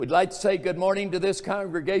We'd like to say good morning to this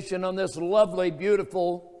congregation on this lovely,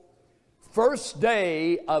 beautiful first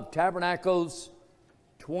day of Tabernacles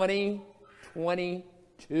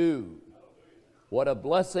 2022. What a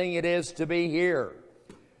blessing it is to be here.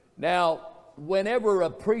 Now, whenever a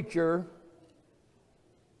preacher,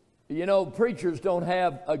 preachers don't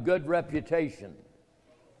have a good reputation.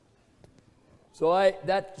 So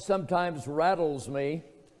that sometimes rattles me.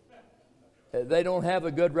 They don't have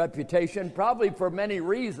a good reputation, probably for many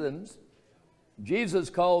reasons. Jesus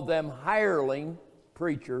called them hireling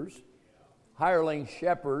preachers, hireling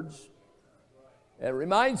shepherds. It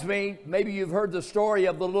reminds me, maybe you've heard the story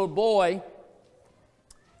of the little boy,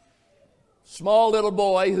 small little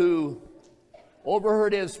boy who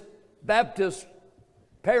overheard his Baptist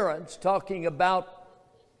parents talking about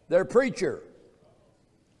their preacher.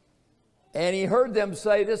 And he heard them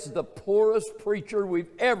say, "This is the poorest preacher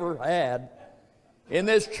we've ever had in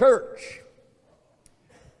this church."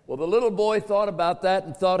 Well, the little boy thought about that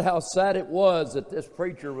and thought how sad it was that this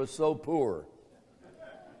preacher was so poor.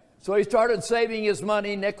 So he started saving his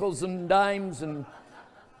money, nickels and dimes, and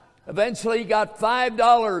eventually he got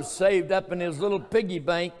 $5 saved up in his little piggy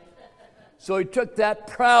bank. So he took that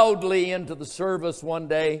proudly into the service one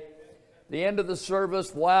day. The end of the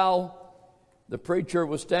service, while the preacher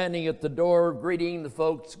was standing at the door greeting the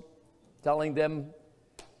folks, telling them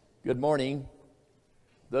good morning,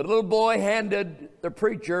 the little boy handed the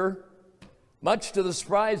preacher, much to the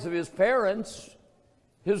surprise of his parents,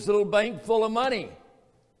 his little bank full of money,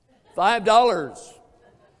 $5.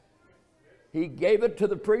 He gave it to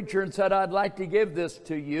the preacher and said, "I'd like to give this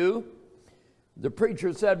to you." The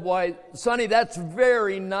preacher said, "Why, Sonny, that's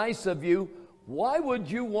very nice of you. Why would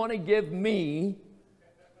you want to give me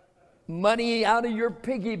money out of your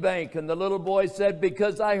piggy bank?" And the little boy said,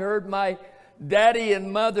 "Because I heard my daddy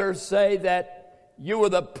and mother say that you were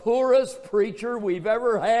the poorest preacher we've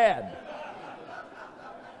ever had."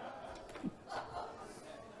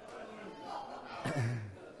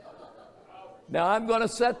 Now I'm going to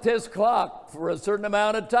set this clock for a certain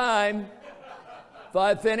amount of time. If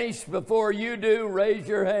I finish before you do, raise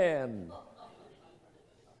your hand.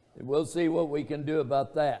 And we'll see what we can do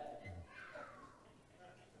about that.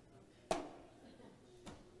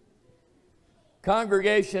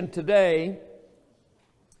 Congregation, today,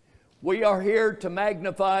 we are here to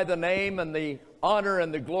magnify the name and the honor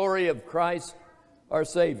and the glory of Christ, our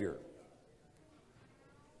Savior.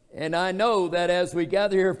 And I know that as we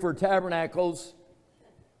gather here for Tabernacles,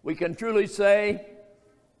 we can truly say,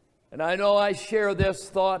 and I know I share this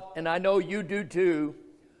thought, and I know you do too,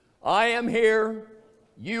 I am here,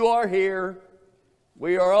 you are here,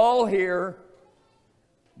 we are all here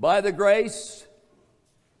by the grace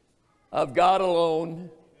of God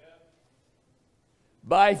alone,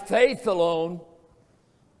 by faith alone,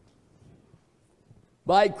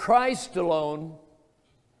 by Christ alone,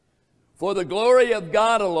 for the glory of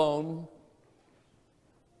God alone,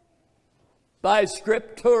 by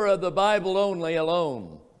Scriptura, the Bible only,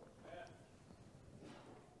 alone.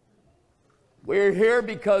 We're here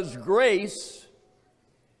because grace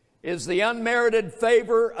is the unmerited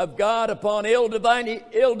favor of God upon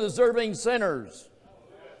ill-deserving sinners.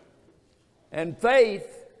 And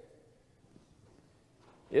faith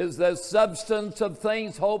is the substance of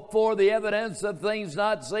things hoped for, the evidence of things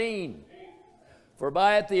not seen. For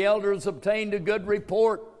by it the elders obtained a good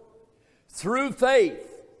report. Through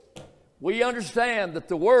faith, we understand that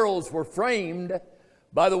the worlds were framed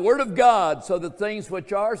by the word of God, so that things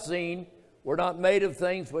which are seen were not made of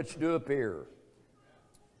things which do appear.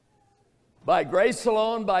 By grace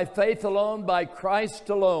alone, by faith alone, by Christ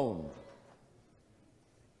alone.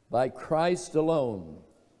 By Christ alone.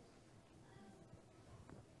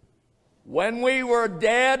 When we were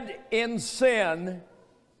dead in sin,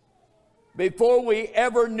 before we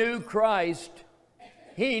ever knew Christ,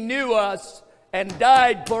 He knew us and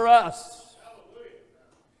died for us.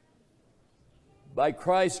 By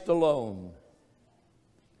Christ alone.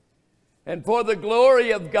 And for the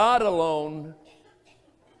glory of God alone,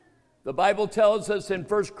 the Bible tells us in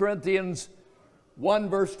 1 Corinthians 1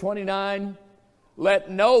 verse 29, "Let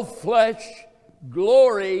no flesh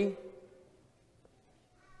glory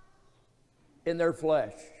in their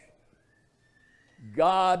flesh."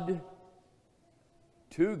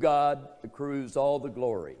 To God accrues all the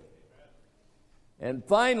glory. And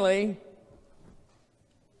finally,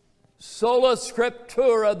 sola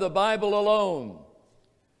scriptura, the Bible alone.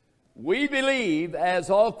 We believe, as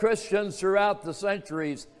all Christians throughout the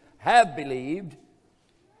centuries have believed,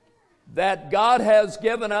 that God has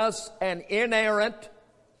given us an inerrant,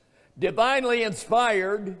 divinely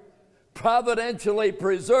inspired, providentially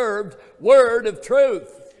preserved word of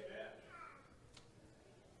truth.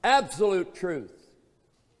 Absolute truth.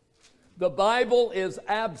 The Bible is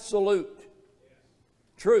absolute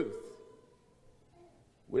truth.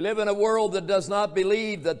 We live in a world that does not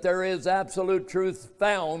believe that there is absolute truth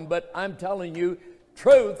found, but I'm telling you,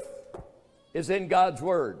 truth is in God's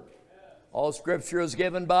Word. All Scripture is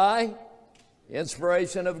given by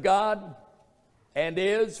inspiration of God and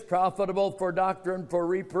is profitable for doctrine, for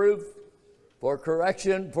reproof, for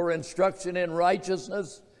correction, for instruction in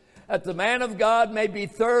righteousness, that the man of God may be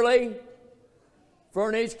thoroughly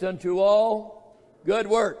furnished unto all good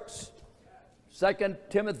works. 2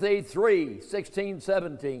 Timothy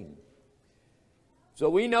 3:16-17. So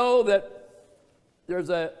we know that there's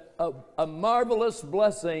a marvelous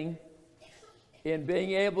blessing in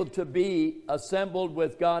being able to be assembled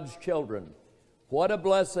with God's children. What a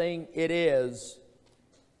blessing it is,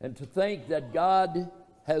 and to think that God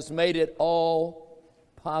has made it all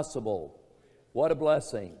possible. What a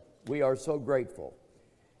blessing. We are so grateful.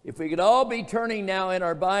 If we could all be turning now in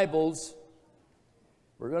our Bibles,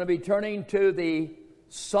 we're going to be turning to the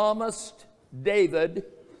Psalmist David,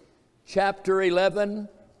 chapter 11,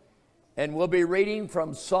 and we'll be reading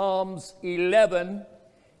from Psalms 11.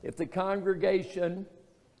 If the congregation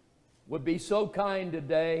would be so kind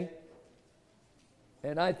today,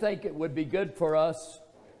 and I think it would be good for us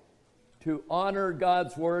to honor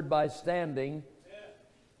God's Word by standing.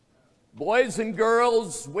 Boys and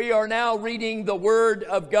girls, we are now reading the Word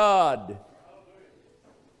of God.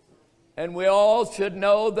 And we all should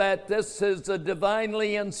know that this is a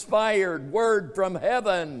divinely inspired word from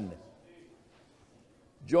heaven.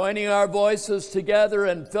 Joining our voices together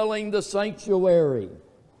and filling the sanctuary.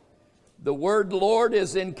 The word Lord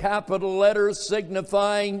is in capital letters,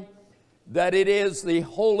 signifying that it is the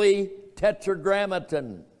Holy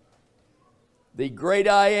Tetragrammaton. The great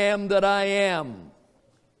I am that I am.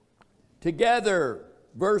 Together,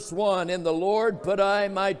 verse 1, in the Lord put I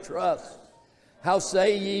my trust. How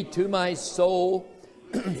say ye to my soul,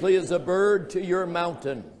 flee as a bird to your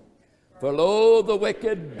mountain? For lo, the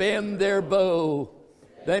wicked bend their bow.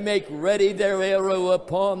 They make ready their arrow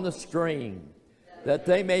upon the string, that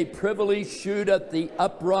they may privily shoot at the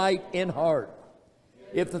upright in heart.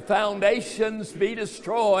 If the foundations be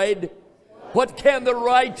destroyed, what can the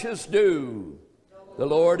righteous do? The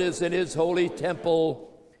Lord is in his holy temple.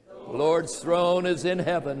 The Lord's throne is in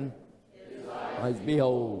heaven. Eyes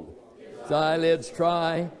behold. His eyelids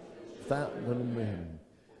try. Fountain of men.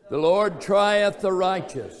 The Lord trieth the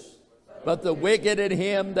righteous, but the wicked in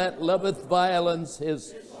him that loveth violence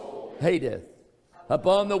his hateth.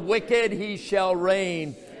 Upon the wicked he shall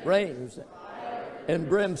rain and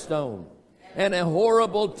brimstone, and a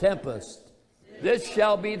horrible tempest. This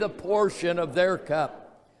shall be the portion of their cup.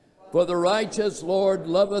 For the righteous Lord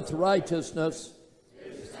loveth righteousness.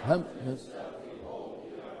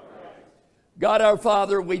 God our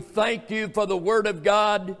Father, we thank you for the Word of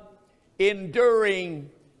God, enduring,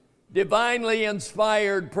 divinely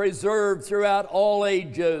inspired, preserved throughout all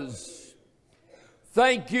ages.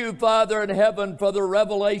 Thank you, Father in heaven, for the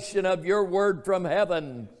revelation of your Word from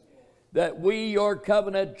heaven, that we, your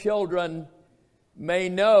covenant children, may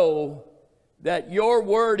know that your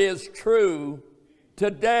Word is true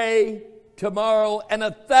today, tomorrow, and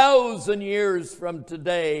 1,000 years from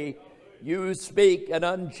today. You speak an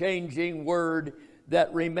unchanging word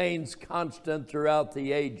that remains constant throughout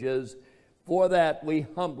the ages. For that we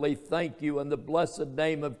humbly thank you in the blessed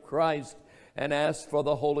name of Christ and ask for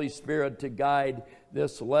the Holy Spirit to guide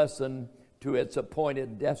this lesson to its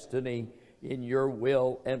appointed destiny in your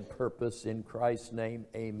will and purpose. In Christ's name,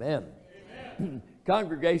 amen. Amen.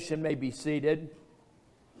 Congregation may be seated.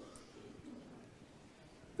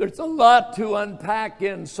 There's a lot to unpack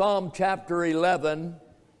in Psalm chapter 11,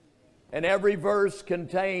 and every verse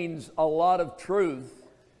contains a lot of truth.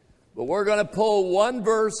 But we're going to pull one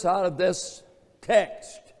verse out of this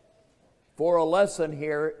text for a lesson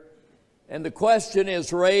here. And the question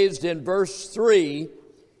is raised in verse 3.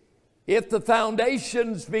 If the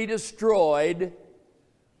foundations be destroyed,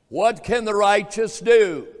 what can the righteous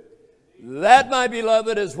do? That, my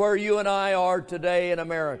beloved, is where you and I are today in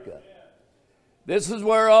America. This is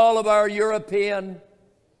where all of our European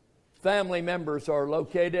family members are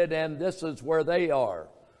located, and this is where they are.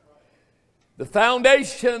 The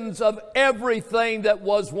foundations of everything that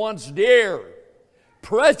was once dear,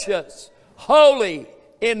 precious, holy,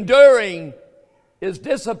 enduring, is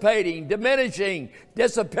dissipating, diminishing,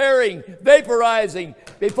 disappearing, vaporizing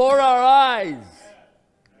before our eyes.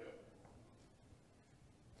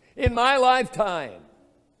 In my lifetime,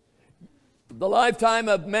 the lifetime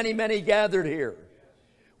of many, many gathered here,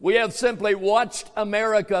 we have simply watched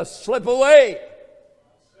America slip away.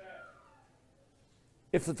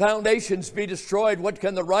 If the foundations be destroyed, what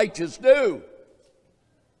can the righteous do?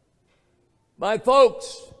 My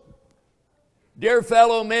folks, dear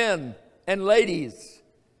fellow men and ladies,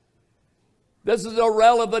 this is a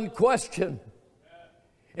relevant question.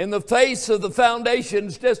 In the face of the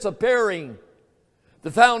foundations disappearing,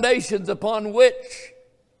 the foundations upon which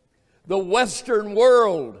the Western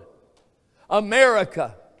world,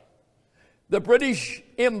 America, the British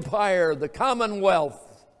Empire, the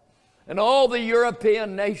Commonwealth, and all the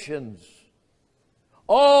European nations,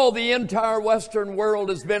 all the entire Western world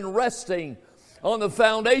has been resting on the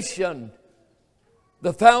foundation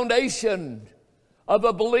of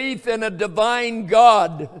a belief in a divine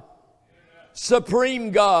God,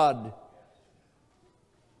 supreme God,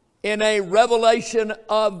 in a revelation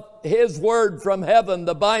of His Word from heaven,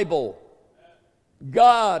 the Bible.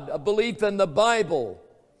 God, a belief in the Bible,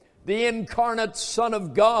 the incarnate Son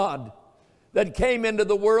of God that came into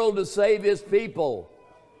the world to save His people.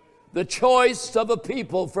 The choice of a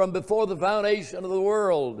people from before the foundation of the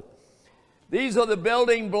world. These are the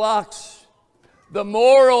building blocks, the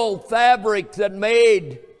moral fabric that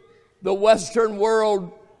made the Western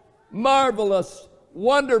world marvelous,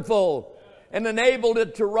 wonderful, and enabled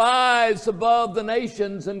it to rise above the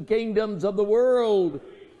nations and kingdoms of the world.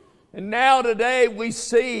 And now today we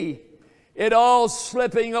see it all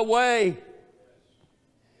slipping away.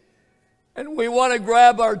 And we want to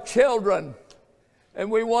grab our children and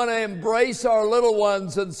we want to embrace our little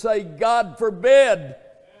ones and say, God forbid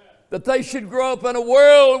that they should grow up in a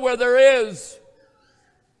world where there is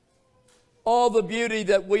all the beauty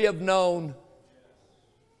that we have known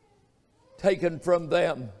taken from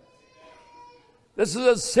them. This is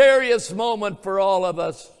a serious moment for all of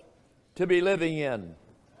us to be living in.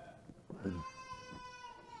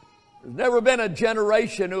 There's never been a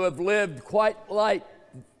generation who have lived quite like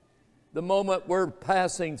the moment we're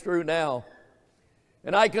passing through now.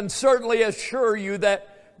 And I can certainly assure you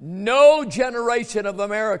that no generation of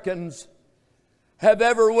Americans have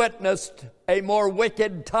ever witnessed a more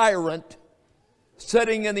wicked tyrant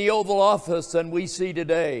sitting in the Oval Office than we see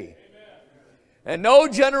today. And no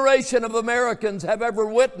generation of Americans have ever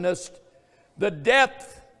witnessed the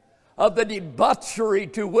depth of the debauchery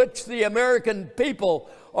to which the American people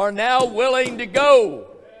are now willing to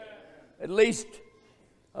go. At least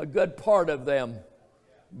a good part of them.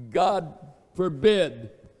 God forbid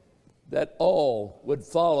that all would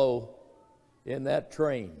follow in that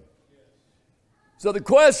train. So the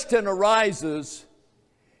question arises,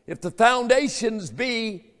 if the foundations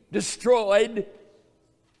be destroyed,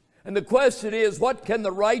 and the question is, what can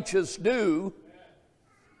the righteous do?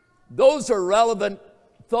 Those are relevant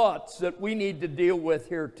thoughts that we need to deal with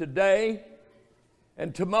here today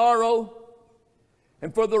and tomorrow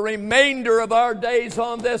and for the remainder of our days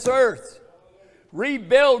on this earth.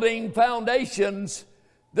 Rebuilding foundations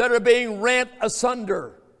that are being rent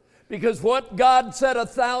asunder. Because what God said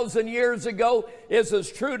 1,000 years ago is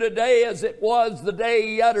as true today as it was the day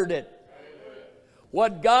He uttered it.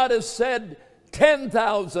 What God has said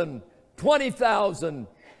 10,000, 20,000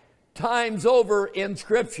 times over in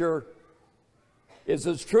Scripture is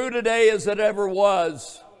as true today as it ever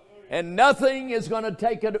was. And nothing is going to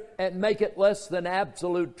take it and make it less than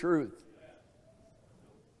absolute truth.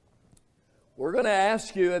 We're going to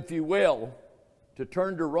ask you, if you will, to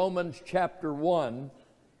turn to Romans chapter 1.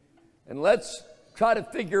 And let's try to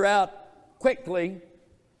figure out quickly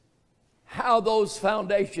how those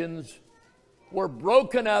foundations were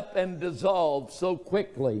broken up and dissolved so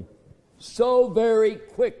quickly, so very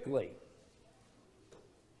quickly.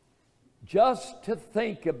 Just to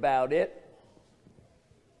think about it,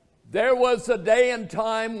 there was a day and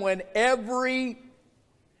time when every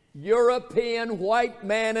European white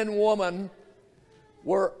man and woman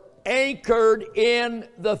were anchored in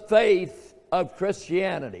the faith of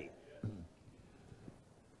Christianity,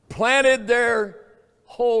 planted their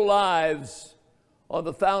whole lives on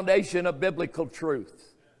the foundation of biblical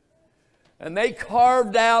truth. And they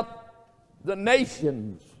carved out the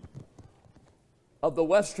nations of the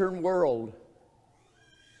Western world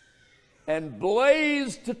and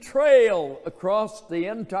blazed a trail across the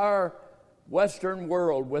entire Western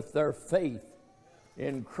world with their faith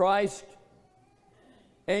in Christ,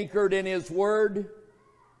 anchored in His Word,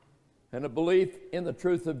 and a belief in the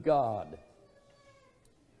truth of God.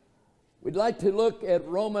 We'd like to look at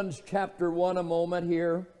Romans chapter 1 a moment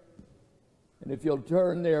here. And if you'll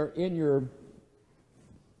turn there in your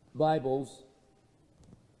Bibles,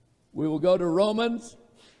 we will go to Romans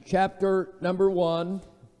chapter number 1.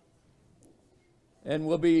 And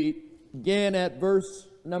we'll begin at verse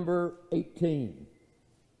number 18.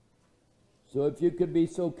 So if you could be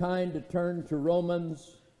so kind to turn to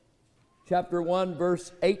Romans chapter 1, verse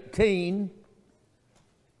 18,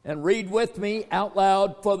 and read with me out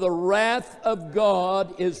loud. For the wrath of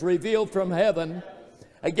God is revealed from heaven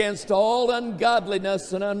against all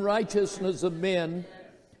ungodliness and unrighteousness of men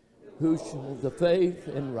who show the faith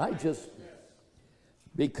in righteousness,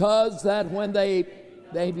 because that when they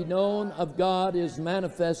be known of God is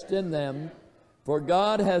manifest in them, for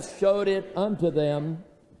God has showed it unto them.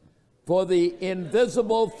 For the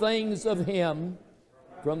invisible things of him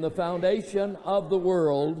from the foundation of the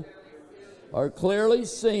world are clearly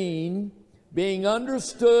seen, being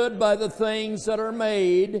understood by the things that are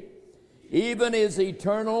made, even his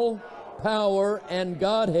eternal power and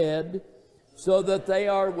Godhead, so that they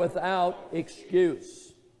are without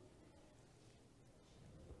excuse.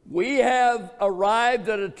 We have arrived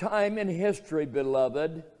at a time in history,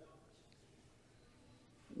 beloved,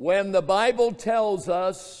 when the Bible tells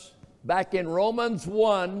us, back in Romans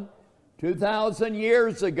 1, 2,000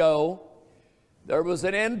 years ago, there was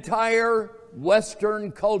an entire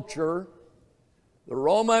Western culture, the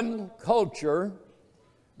Roman culture,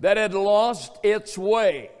 that had lost its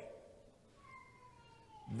way.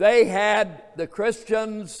 They had, the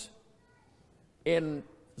Christians in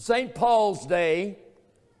St. Paul's day,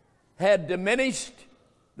 had diminished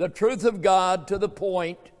the truth of God to the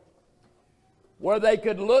point where they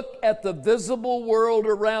could look at the visible world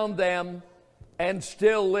around them and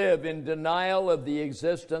still live in denial of the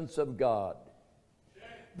existence of God.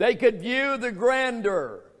 They could view the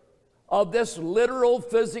grandeur of this literal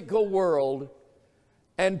physical world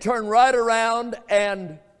and turn right around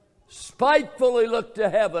and spitefully look to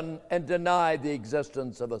heaven and deny the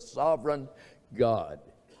existence of a sovereign God.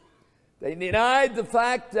 They denied the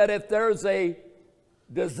fact that if there's a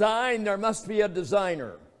design, there must be a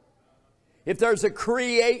designer. If there's a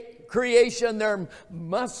creation, there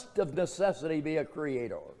must of necessity be a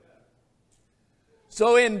creator.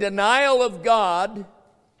 So in denial of God,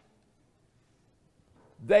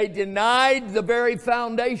 they denied the very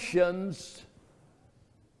foundations,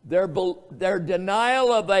 their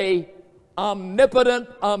denial of a omnipotent,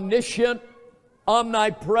 omniscient,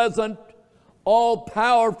 omnipresent,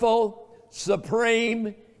 all-powerful,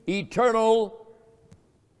 supreme, eternal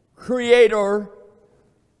creator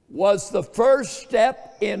was the first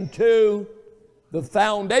step into the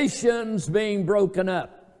foundations being broken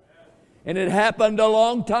up. And it happened a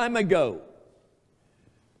long time ago.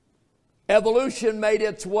 Evolution made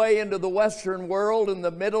its way into the Western world in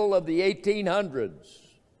the middle of the 1800s.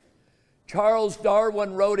 Charles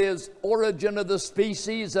Darwin wrote his Origin of the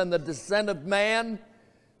Species and the Descent of Man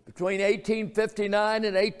between 1859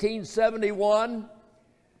 and 1871.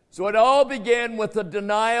 So it all began with the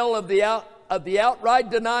denial of the outright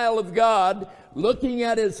denial of God, looking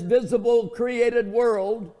at his visible created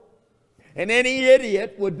world. And any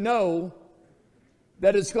idiot would know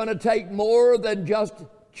that it's going to take more than just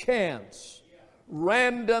chance,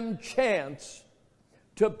 random chance,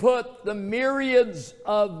 to put the myriads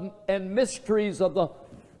of and mysteries of the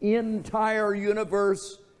entire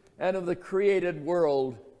universe and of the created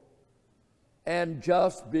world and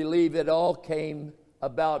just believe it all came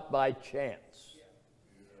about by chance.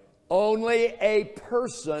 Only a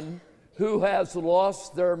person who has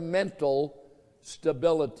lost their mental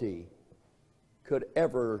stability could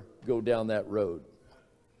ever go down that road.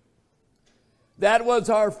 That was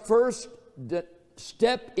our first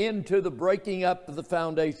step into the breaking up of the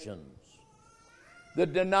foundations, the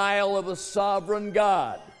denial of a sovereign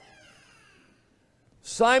God.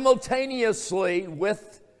 Simultaneously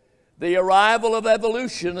with the arrival of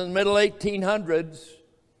evolution in the middle 1800s,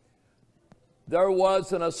 there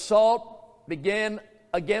was an assault began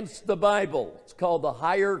against the Bible. It's called the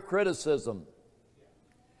higher criticism.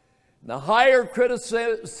 The higher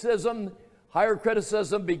criticism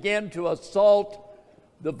began to assault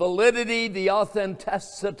the validity, the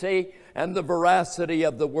authenticity, and the veracity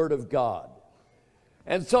of the Word of God.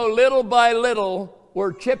 And so little by little,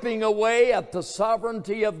 we're chipping away at the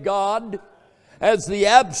sovereignty of God as the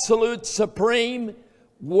absolute supreme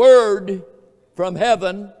Word from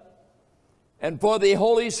heaven, and for the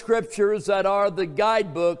Holy Scriptures that are the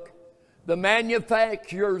guidebook, the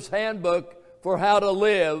manufacturer's handbook for how to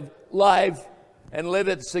live life and live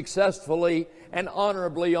it successfully and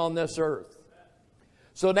honorably on this earth.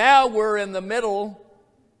 So now we're in the middle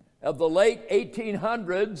of the late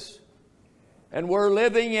 1800s, and we're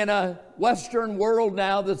living in a Western world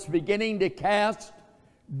now that's beginning to cast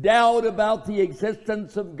doubt about the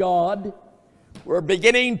existence of God. We're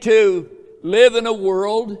beginning to live in a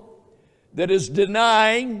world that is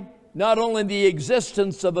denying not only the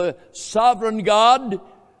existence of a sovereign God,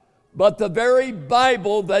 but the very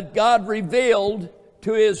Bible that God revealed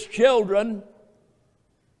to His children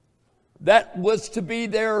that was to be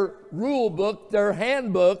their rule book, their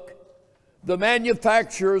handbook, the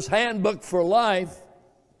manufacturer's handbook for life,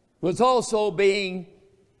 was also being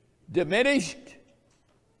diminished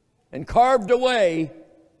and carved away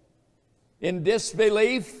in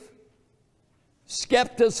disbelief,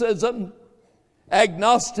 skepticism,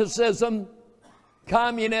 agnosticism,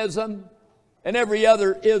 communism, and every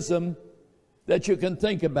other ism that you can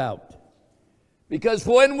think about. Because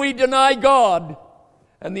when we deny God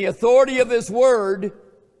and the authority of His Word,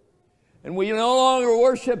 and we no longer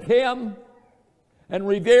worship Him and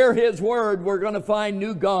revere His Word, we're going to find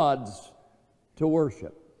new gods to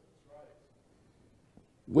worship.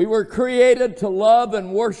 We were created to love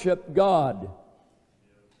and worship God.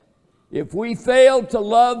 If we fail to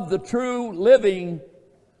love the true, living,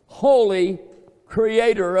 holy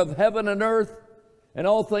Creator of heaven and earth and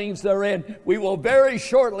all things therein, we will very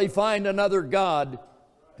shortly find another God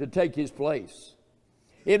to take His place.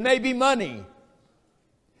 It may be money.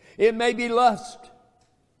 It may be lust.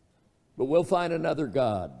 But we'll find another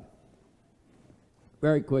God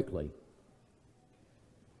very quickly.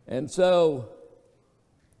 And so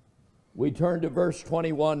we turn to verse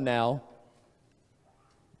 21 now.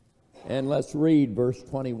 And let's read verse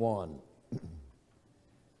 21.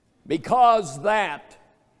 Because that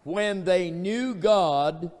when they knew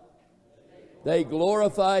God, they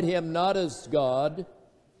glorified Him not as God,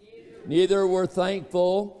 neither were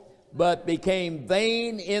thankful, but became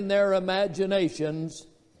vain in their imaginations,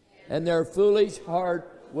 and their foolish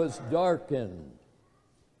heart was darkened.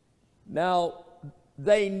 Now,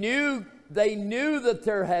 they knew that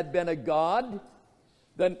there had been a God.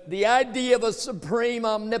 The idea of a supreme,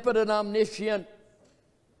 omnipotent, omniscient,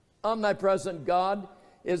 omnipresent God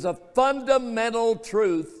is a fundamental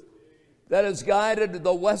truth that has guided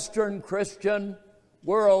the Western Christian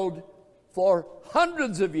world for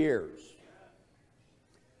hundreds of years.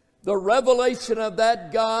 The revelation of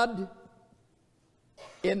that God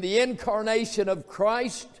in the incarnation of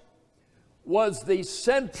Christ was the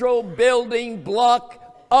central building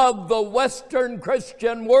block of the Western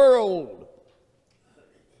Christian world.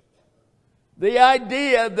 The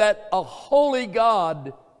idea that a holy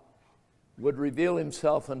God would reveal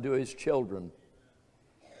Himself unto His children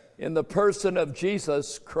in the person of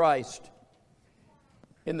Jesus Christ.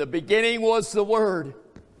 In the beginning was the Word,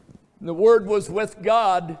 and the Word was with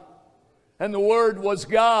God, and the Word was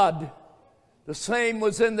God. The same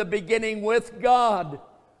was in the beginning with God.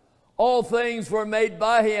 All things were made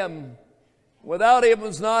by Him. Without Him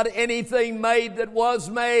was not anything made that was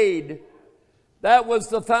made. That was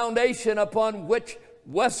the foundation upon which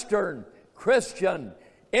Western Christian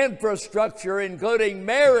infrastructure, including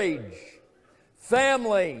marriage,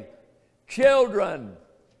 family, children,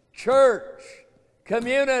 church,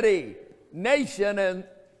 community, nation, and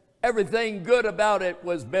everything good about it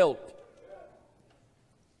was built.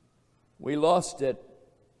 We lost it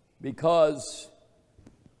because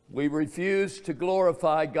we refused to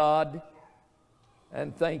glorify God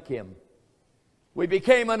and thank Him. We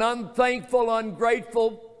became an unthankful,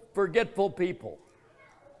 ungrateful, forgetful people.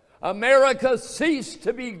 America ceased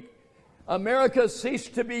to be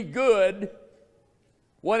good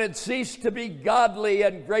when it ceased to be godly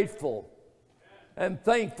and grateful and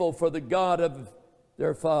thankful for the God of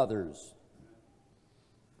their fathers.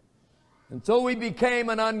 And so we became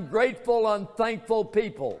an ungrateful, unthankful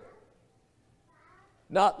people,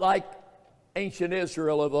 not like ancient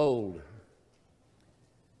Israel of old.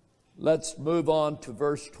 Let's move on to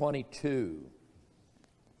verse 22.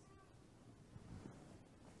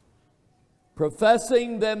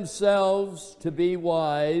 Professing themselves to be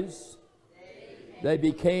wise, they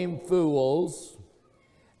became fools,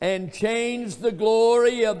 and changed the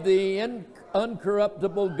glory of the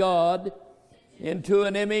uncorruptible God into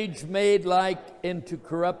an image made like into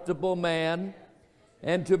corruptible man,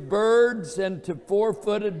 and to birds, and to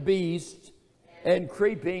four-footed beasts, and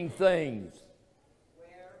creeping things.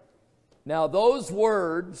 Now, those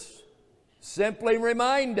words simply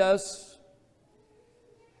remind us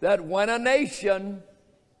that when a nation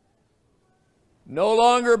no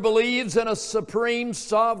longer believes in a supreme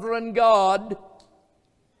sovereign God,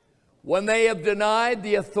 when they have denied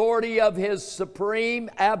the authority of His supreme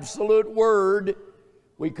absolute word,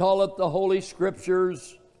 we call it the Holy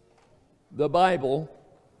Scriptures, the Bible,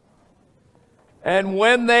 and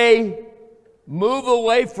when they move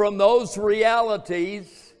away from those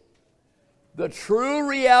realities, the true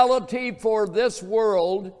reality for this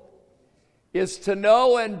world is to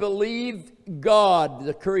know and believe God,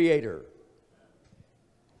 the Creator.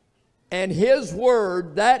 And His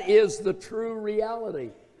Word, that is the true reality.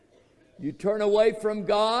 You turn away from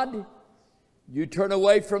God, You turn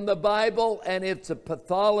away from the Bible and it's a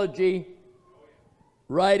pathology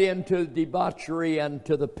right into debauchery and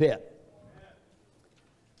to the pit.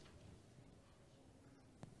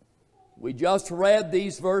 We just read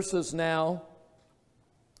these verses now,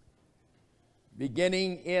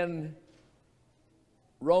 beginning in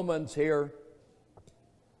Romans here,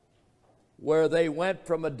 where they went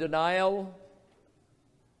from a denial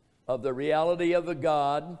of the reality of the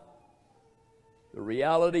God, the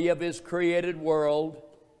reality of His created world.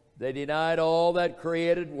 They denied all that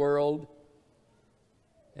created world,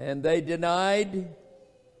 and they denied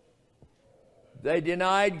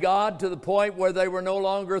God to the point where they were no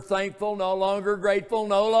longer thankful, no longer grateful,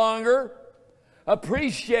 no longer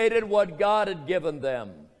appreciated what God had given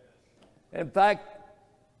them. In fact,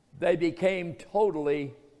 they became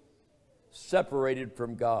totally separated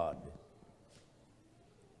from God.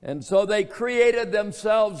 And so they created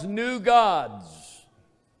themselves new gods.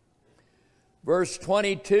 Verse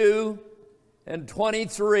 22 and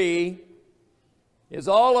 23 is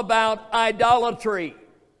all about idolatry.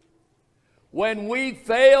 When we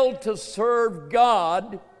fail to serve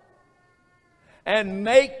God and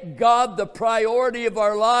make God the priority of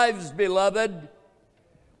our lives, beloved,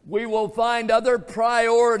 we will find other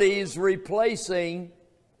priorities replacing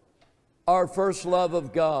our first love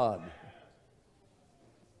of God.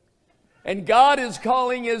 And God is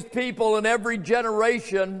calling His people in every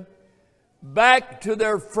generation back to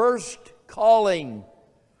their first calling,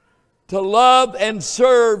 to love and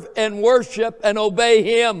serve and worship and obey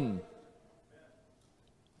Him.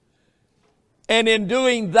 And in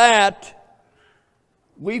doing that,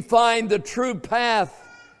 we find the true path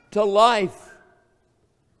to life.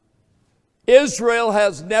 Israel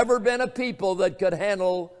has never been a people that could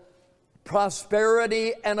handle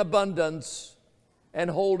prosperity and abundance and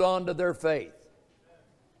hold on to their faith.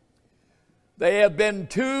 They have been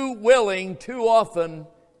too willing, too often,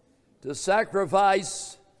 to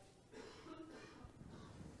sacrifice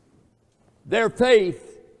their faith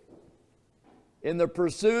in the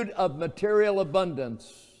pursuit of material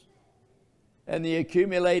abundance and the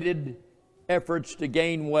accumulated efforts to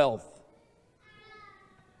gain wealth.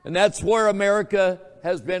 And that's where America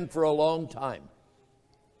has been for a long time.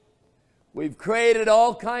 We've created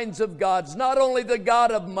all kinds of gods, not only the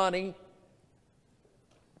God of money.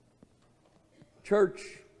 Church,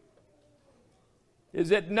 is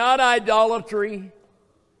it not idolatry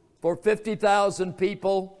for 50,000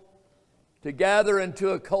 people to gather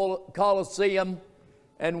into a coliseum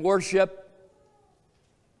and worship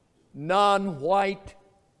non-white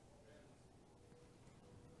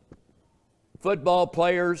football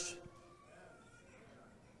players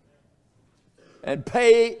and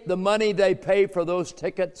pay the money they pay for those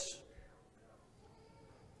tickets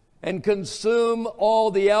and consume all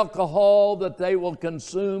the alcohol that they will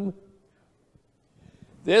consume?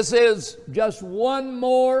 This is just one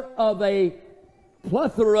more of a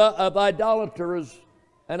plethora of idolaters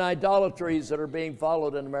and idolatries that are being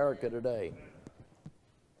followed in America today.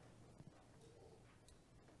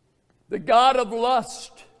 The God of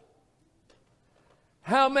lust.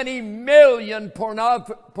 How many million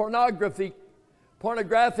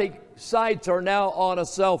pornographic sites are now on a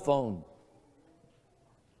cell phone?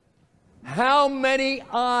 How many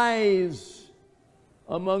eyes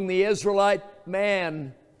among the Israelite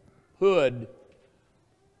manhood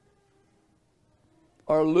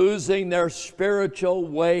are losing their spiritual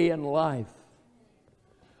way in life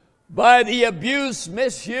by the abuse,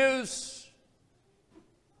 misuse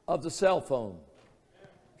of the cell phone?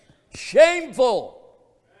 Shameful.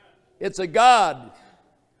 It's a god.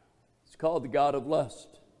 It's called the God of lust.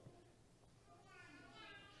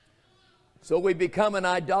 So we become an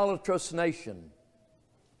idolatrous nation.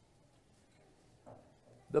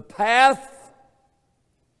 The path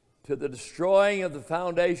to the destroying of the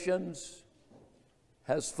foundations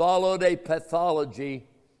has followed a pathology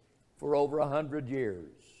for over 100 years.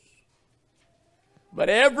 But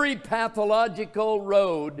every pathological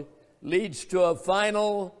road leads to a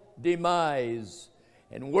final demise.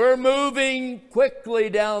 And we're moving quickly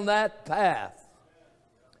down that path.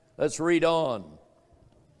 Let's read on.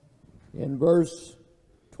 In verse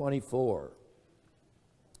 24.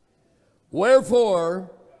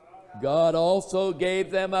 Wherefore, God also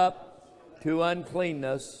gave them up to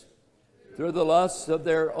uncleanness through the lusts of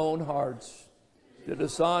their own hearts, to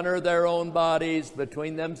dishonor their own bodies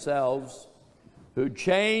between themselves, who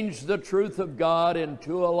changed the truth of God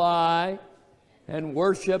into a lie, and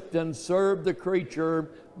worshiped and served the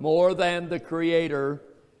creature more than the Creator,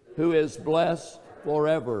 who is blessed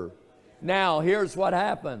forever. Now, here's what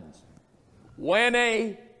happens. When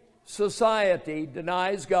a society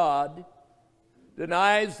denies God,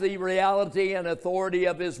 denies the reality and authority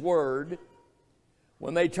of His Word,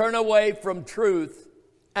 when they turn away from truth,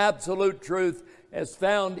 absolute truth as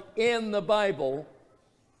found in the Bible,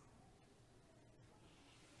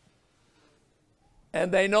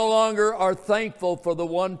 and they no longer are thankful for the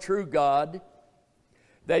one true God,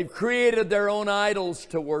 they've created their own idols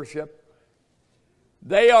to worship,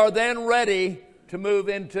 they are then ready to move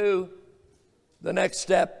into the next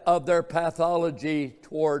step of their pathology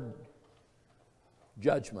toward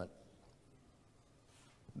judgment.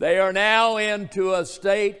 They are now into a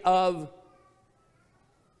state of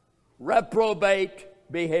reprobate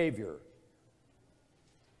behavior.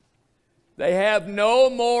 They have no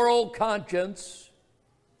moral conscience.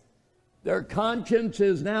 Their conscience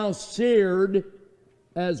is now seared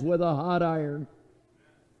as with a hot iron,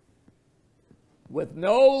 with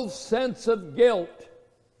no sense of guilt,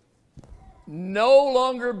 no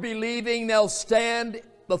longer believing they'll stand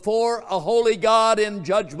before a holy God in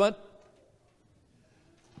judgment,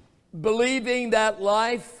 believing that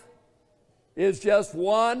life is just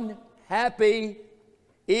one happy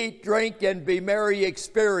eat, drink, and be merry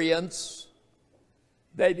experience.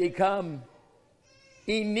 They become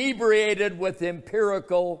inebriated with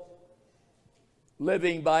empirical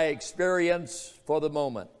living by experience for the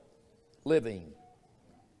moment, living.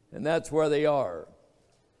 And that's where they are.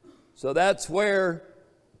 So that's where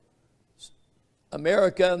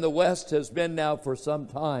America and the West has been now for some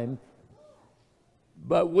time.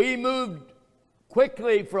 But we moved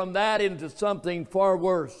quickly from that into something far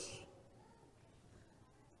worse.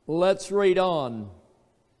 Let's read on.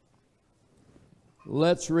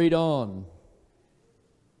 Let's read on.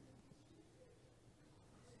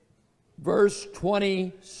 Verse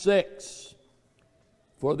 26.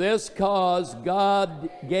 For this cause God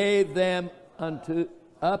gave them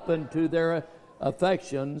up unto their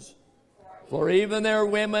affections, for even their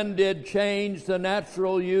women did change the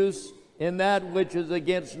natural use in that which is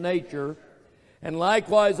against nature, and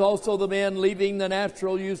likewise also the men, leaving the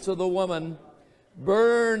natural use of the woman,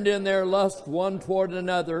 burned in their lust one toward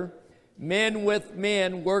another, men with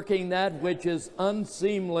men, working that which is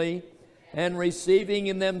unseemly, and receiving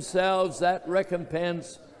in themselves that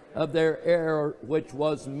recompense of their error which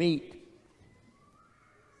was meet.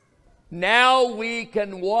 Now we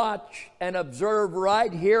can watch and observe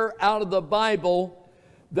right here out of the Bible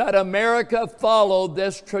that America followed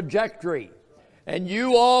this trajectory. And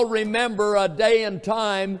you all remember a day and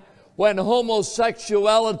time when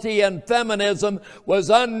homosexuality and feminism was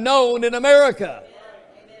unknown in America,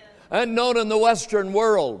 unknown in the Western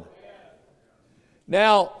world.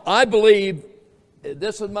 Now, I believe,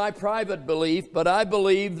 this is my private belief, but I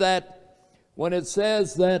believe that when it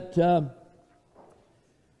says that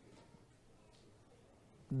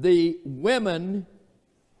the women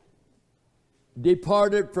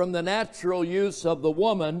departed from the natural use of the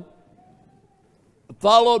woman,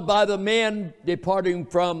 followed by the men departing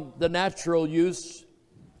from the natural use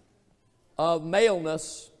of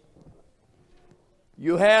maleness,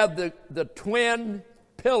 you have the twin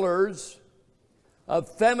pillars of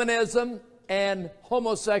feminism and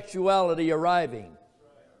homosexuality arriving.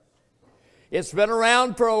 It's been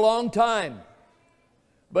around for a long time,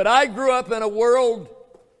 but I grew up in a world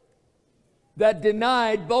that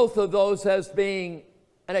denied both of those as being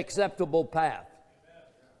an acceptable path.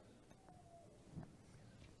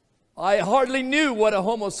 I hardly knew what a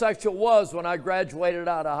homosexual was when I graduated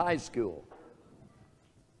out of high school.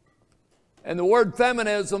 And the word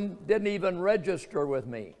feminism didn't even register with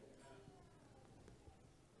me.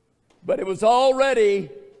 But it was already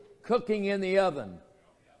cooking in the oven.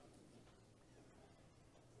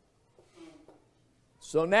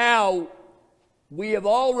 So now we have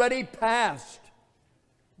already passed.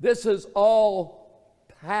 This is all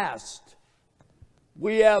past.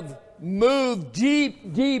 We have moved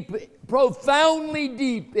deep, profoundly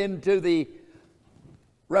deep into the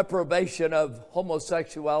reprobation of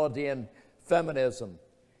homosexuality and feminism.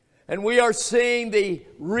 And we are seeing the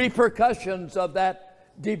repercussions of that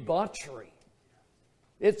debauchery.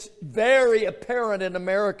 It's very apparent in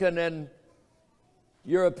American and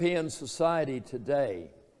European society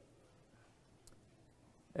today.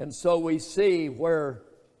 And so we see where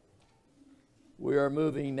we are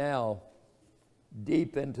moving now,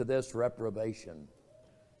 deep into this reprobation.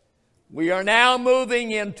 We are now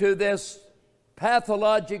moving into this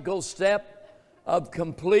pathological step of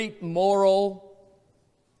complete moral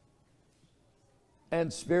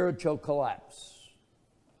and spiritual collapse.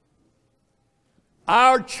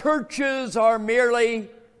 Our churches are merely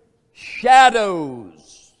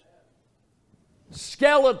shadows,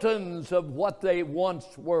 skeletons of what they once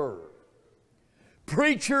were.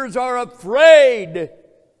 Preachers are afraid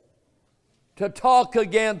to talk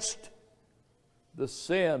against the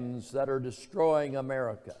sins that are destroying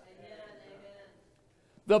America.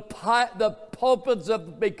 The pulpits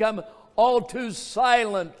have become all too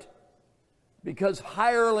silent because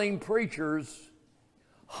hireling preachers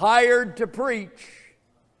hired to preach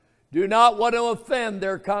do not want to offend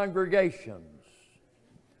their congregations.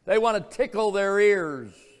 They want to tickle their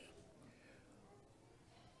ears.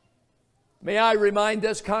 May I remind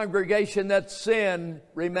this congregation that sin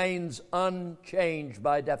remains unchanged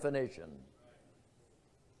by definition.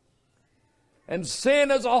 And sin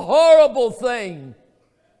is a horrible thing.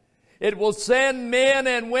 It will send men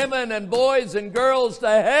and women and boys and girls to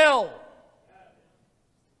hell.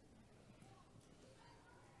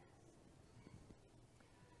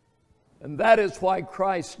 And that is why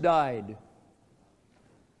Christ died,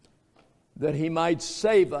 that He might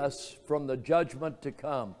save us from the judgment to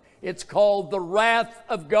come. It's called the wrath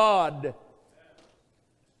of God.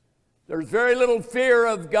 There's very little fear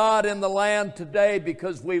of God in the land today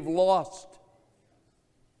because we've lost.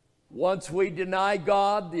 Once we deny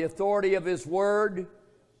God, the authority of His Word,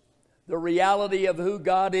 the reality of who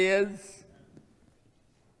God is,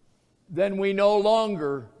 then we no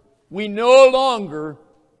longer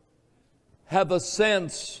have a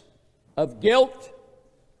sense of guilt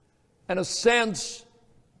and a sense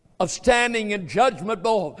of standing in judgment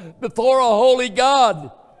before a holy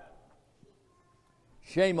God.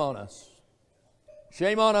 Shame on us.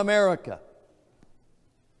 Shame on America.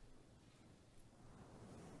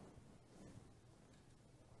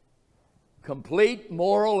 Complete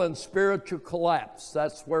moral and spiritual collapse.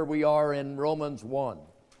 That's where we are in Romans 1.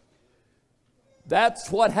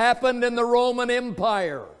 That's what happened in the Roman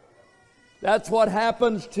Empire. That's what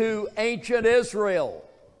happens to ancient Israel.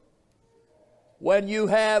 When you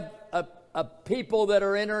have a people that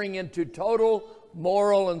are entering into total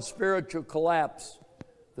moral and spiritual collapse,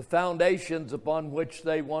 the foundations upon which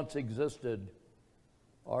they once existed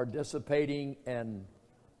are dissipating and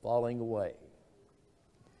falling away.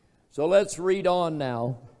 So let's read on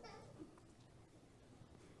now.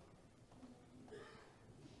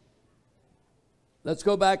 Let's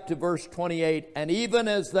go back to verse 28. And even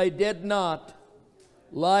as they did not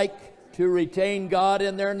like to retain God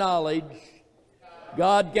in their knowledge,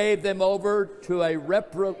 God gave them over to a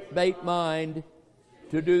reprobate mind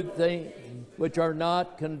to do things which are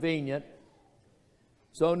not convenient.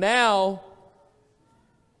 So now,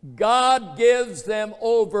 God gives them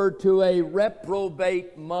over to a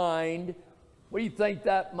reprobate mind. What do you think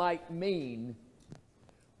that might mean?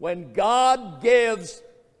 When God gives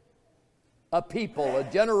a people, a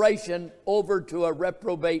generation, over to a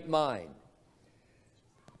reprobate mind,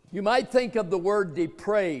 you might think of the word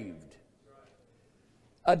depraved.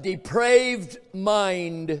 A depraved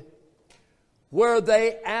mind where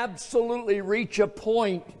they absolutely reach a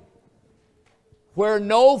point where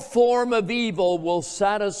no form of evil will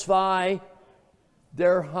satisfy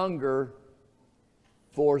their hunger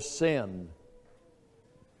for sin.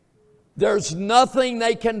 There's nothing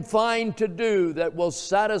they can find to do that will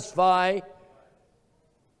satisfy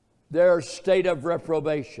their state of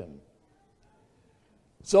reprobation.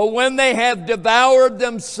 So when they have devoured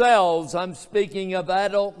themselves, I'm speaking of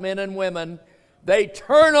adult men and women, they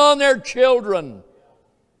turn on their children.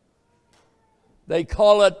 They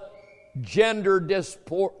call it gender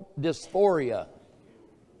dysphoria.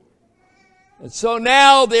 And so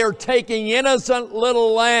now they're taking innocent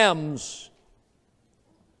little lambs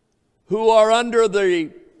who are under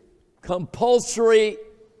the compulsory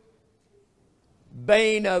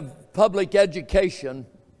bane of public education,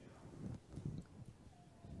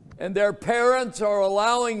 and their parents are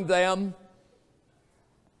allowing them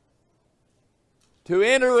to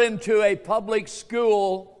enter into a public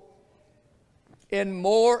school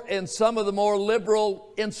in some of the more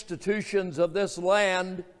liberal institutions of this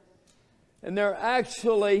land, and they're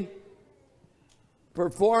actually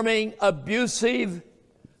performing abusive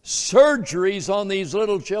surgeries on these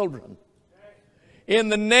little children in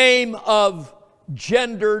the name of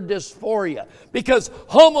gender dysphoria, because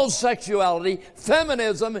homosexuality,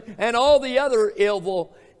 feminism, and all the other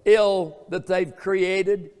ill that they've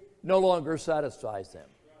created no longer satisfies them.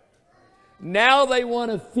 Now they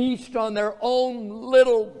want to feast on their own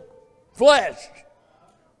little flesh,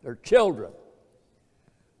 their children.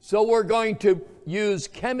 So we're going to use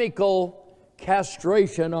chemical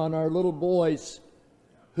castration on our little boys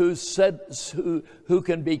who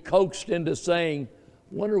can be coaxed into saying,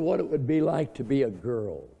 "Wonder what it would be like to be a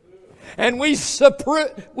girl." And we set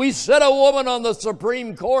a woman on the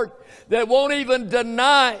Supreme Court that won't even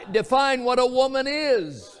define what a woman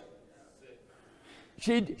is.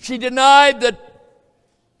 She denied that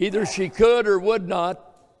either she could or would not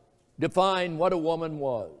define what a woman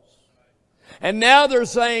was. And now they're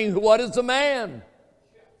saying, what is a man?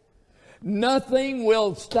 Nothing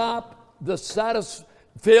will stop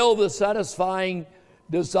fill the satisfying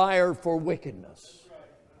desire for wickedness.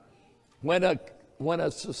 When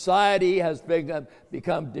a society has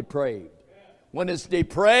become depraved. When it's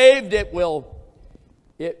depraved, it will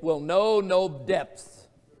know no depth.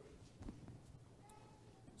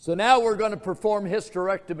 So now we're going to perform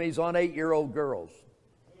hysterectomies on 8-year-old girls.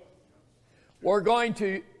 We're going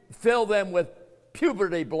to fill them with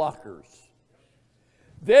puberty blockers.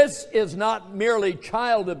 This is not merely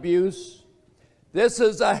child abuse. This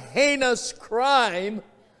is a heinous crime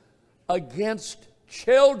against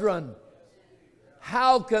children.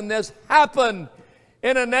 How can this happen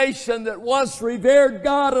in a nation that once revered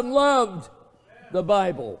God and loved the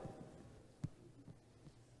Bible?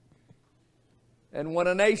 And when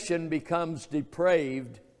a nation becomes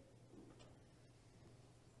depraved,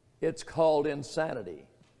 it's called insanity.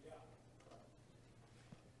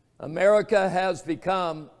 America has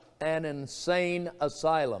become an insane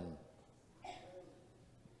asylum.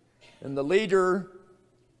 And the leader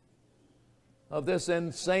of this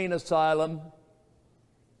insane asylum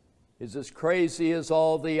is as crazy as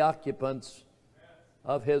all the occupants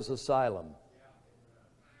of his asylum.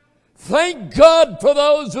 Thank God for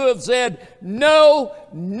those who have said no,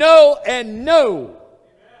 no, and no.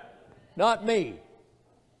 Not me.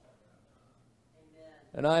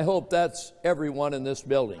 And I hope that's everyone in this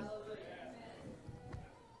building.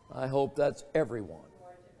 I hope that's everyone.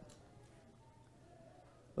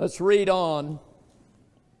 Let's read on.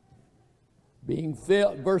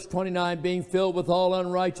 Verse 29, being filled with all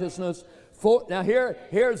unrighteousness. Now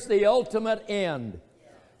here's the ultimate end.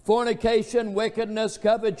 Fornication, wickedness,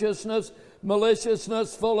 covetousness,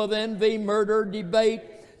 maliciousness, full of envy, murder, debate,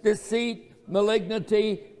 deceit,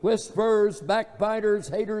 malignity, whisperers, backbiters,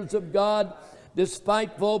 haters of God,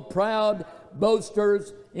 despiteful, proud,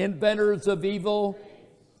 boasters, inventors of evil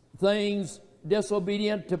things,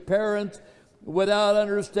 disobedient to parents, without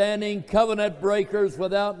understanding, covenant breakers,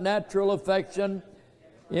 without natural affection,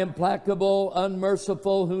 implacable,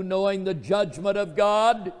 unmerciful, who knowing the judgment of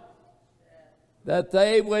God, that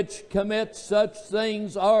they which commit such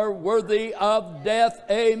things are worthy of death.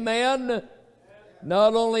 Amen.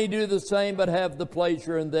 Not only do the same, but have the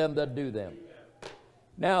pleasure in them that do them.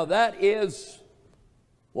 Now that is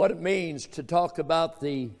what it means to talk about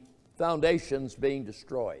the foundations being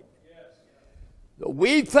destroyed.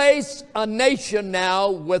 We face a nation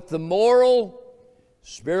now with the moral,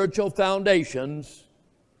 spiritual foundations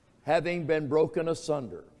having been broken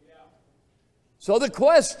asunder. So the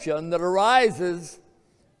question that arises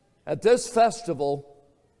at this festival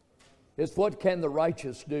is, what can the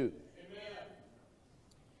righteous do?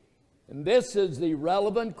 And this is the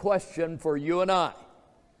relevant question for you and I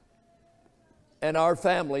and our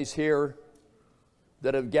families here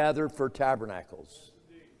that have gathered for tabernacles.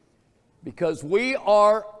 Because we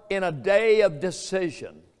are in a day of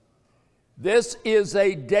decision. This is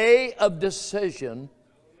a day of decision.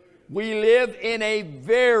 We live in a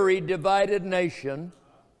very divided nation.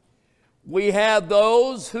 We have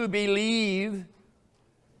those who believe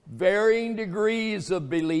varying degrees of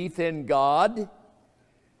belief in God.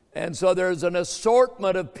 And so there's an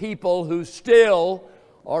assortment of people who still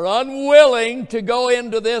are unwilling to go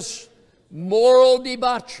into this moral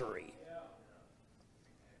debauchery.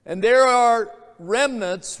 And there are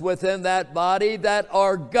remnants within that body that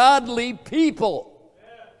are godly people.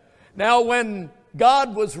 Now, when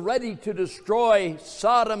God was ready to destroy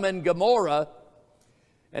Sodom and Gomorrah,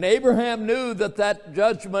 and Abraham knew that that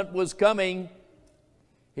judgment was coming,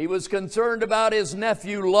 he was concerned about his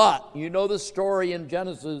nephew Lot. You know the story in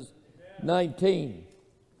Genesis 19.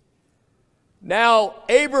 Now,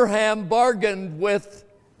 Abraham bargained with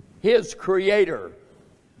his Creator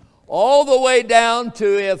all the way down to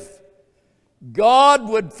if God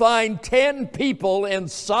would find 10 people in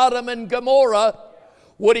Sodom and Gomorrah,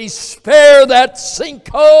 would he spare that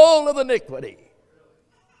sinkhole of iniquity?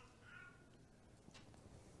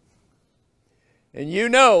 And you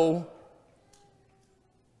know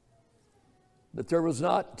that there was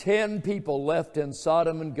not 10 people left in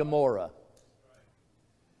Sodom and Gomorrah.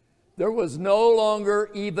 There was no longer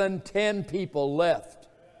even 10 people left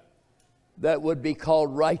that would be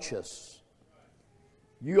called righteous.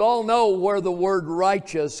 You all know where the word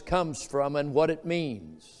righteous comes from and what it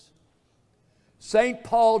means. St.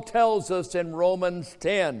 Paul tells us in Romans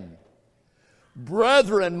 10,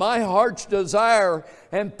 brethren, my heart's desire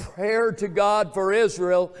and prayer to God for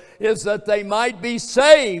Israel is that they might be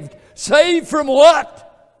saved. Saved from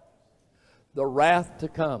what? The wrath to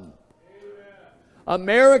come.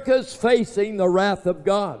 America's facing the wrath of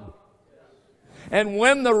God. And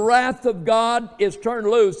when the wrath of God is turned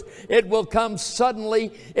loose, it will come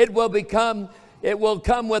suddenly. It will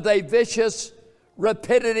come with a vicious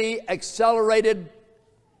rapidity, accelerated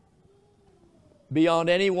beyond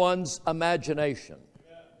anyone's imagination.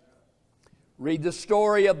 Read the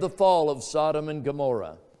story of the fall of Sodom and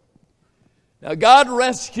Gomorrah. Now, God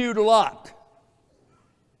rescued Lot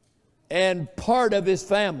and part of his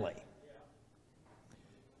family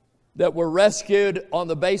that were rescued on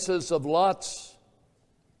the basis of Lot's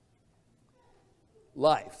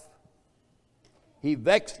life. He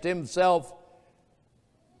vexed himself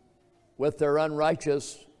with their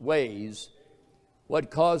unrighteous ways.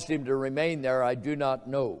 What caused him to remain there, I do not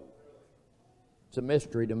know. It's a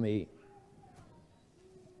mystery to me.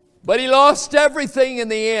 But he lost everything in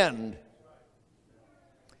the end.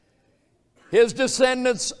 His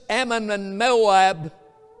descendants, Ammon and Moab,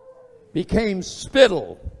 became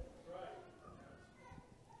spittle.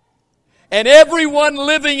 And everyone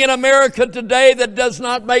living in America today that does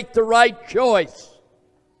not make the right choice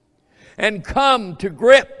and come to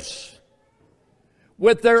grips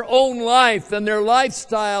with their own life and their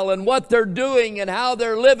lifestyle and what they're doing and how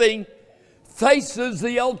they're living faces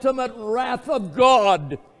the ultimate wrath of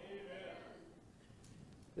God.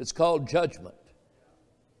 It's called judgment.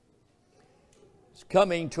 It's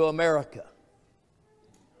coming to America.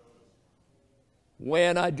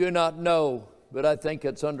 When, I do not know, but I think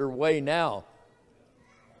it's underway now.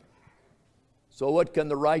 So what can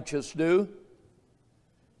the righteous do?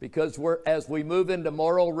 Because as we move into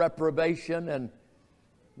moral reprobation and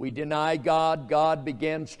we deny God, God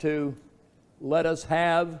begins to let us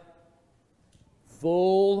have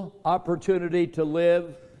full opportunity to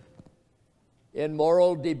live in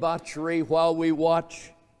moral debauchery while we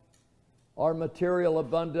watch our material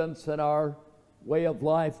abundance and our way of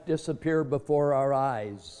life disappear before our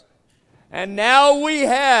eyes. And now we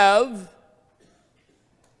have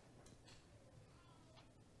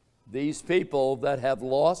these people that have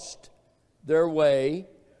lost their way,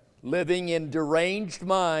 living in deranged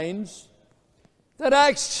minds, that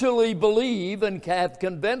actually believe and have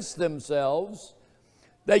convinced themselves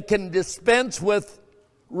they can dispense with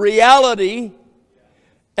reality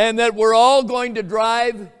and that we're all going to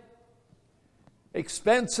drive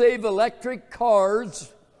expensive electric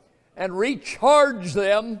cars and recharge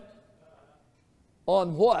them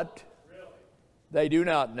on what they do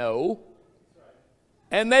not know.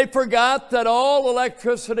 And they forgot that all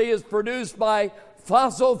electricity is produced by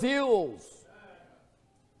fossil fuels.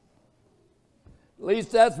 At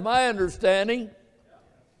least that's my understanding.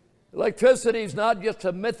 Electricity is not just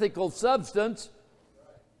a mythical substance.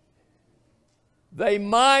 They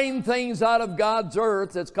mine things out of God's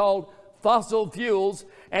earth. It's called fossil fuels,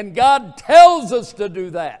 and God tells us to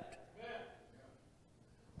do that.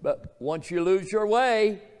 But once you lose your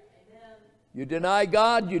way, you deny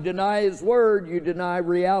God, you deny His Word, you deny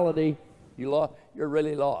reality, you're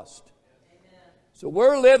really lost. So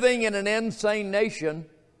we're living in an insane nation.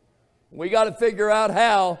 We got to figure out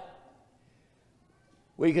how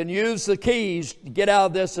we can use the keys to get out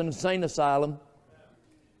of this insane asylum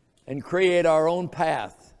and create our own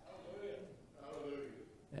path.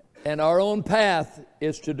 And our own path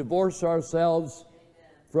is to divorce ourselves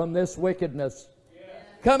from this wickedness.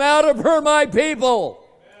 Come out of her, my people.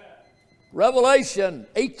 Revelation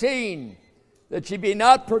 18, that ye be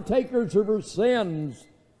not partakers of her sins,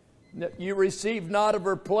 that you receive not of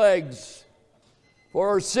her plagues.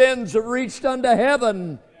 For her sins have reached unto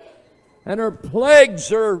heaven, and her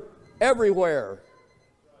plagues are everywhere.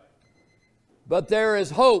 But there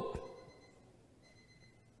is hope.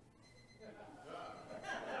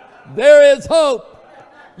 There is hope.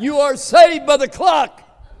 You are saved by the clock.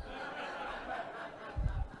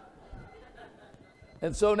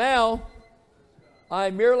 And so now, I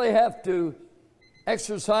merely have to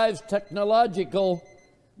exercise technological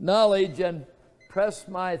knowledge and press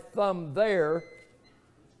my thumb there,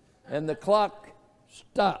 and the clock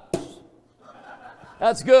stops.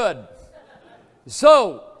 That's good.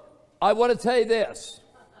 So, I want to tell you this.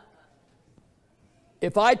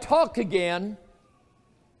 If I talk again,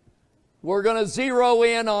 we're going to zero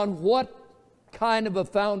in on what kind of a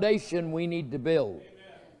foundation we need to build.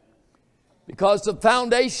 Because the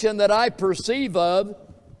foundation that I perceive of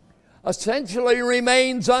essentially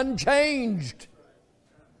remains unchanged.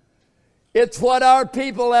 It's what our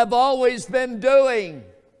people have always been doing.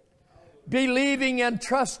 Believing and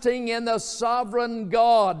trusting in the sovereign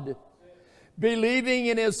God. Believing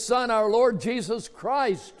in His Son, our Lord Jesus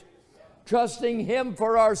Christ. Trusting Him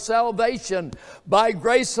for our salvation. By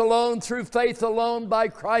grace alone, through faith alone, by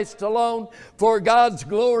Christ alone, for God's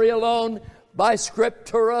glory alone, by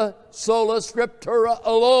Scriptura, sola Scriptura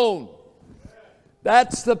alone.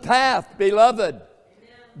 That's the path, beloved.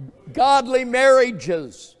 Godly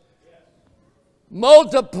marriages.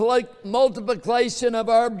 Multiplication of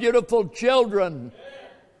our beautiful children.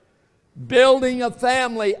 Building a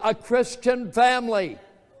family, a Christian family.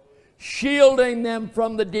 Shielding them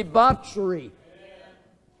from the debauchery.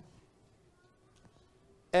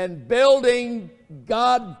 And building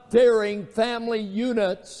God-fearing family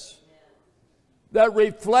units that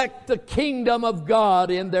reflect the kingdom of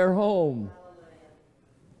God in their home.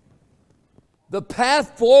 The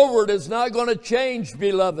path forward is not going to change,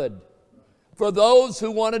 beloved, for those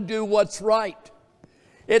who want to do what's right.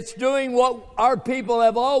 It's doing what our people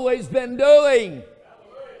have always been doing.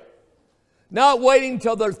 Not waiting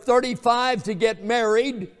till they're 35 to get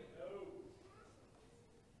married,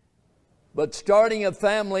 but starting a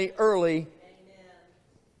family early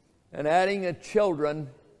and adding a children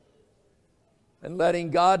and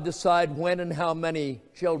letting God decide when and how many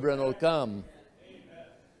children will come.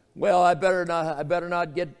 Well, I better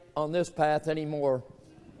not get on this path anymore.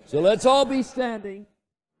 So let's all be standing.